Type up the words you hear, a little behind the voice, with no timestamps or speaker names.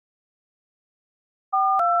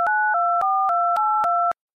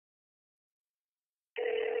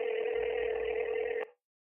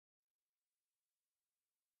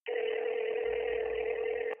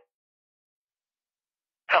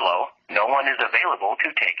No one is available to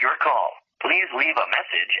take your call. Please leave a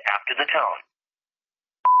message after the tone.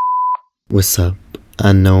 What's up?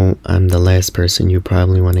 I know I'm the last person you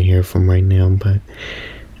probably want to hear from right now, but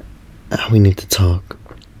we need to talk.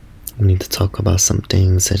 We need to talk about some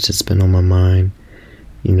things that's just been on my mind.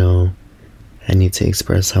 You know, I need to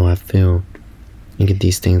express how I feel and get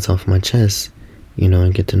these things off my chest,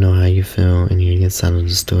 and get to know how you feel and hear your side of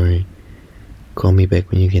the story. Call me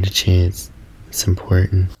back when you get a chance. It's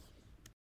important.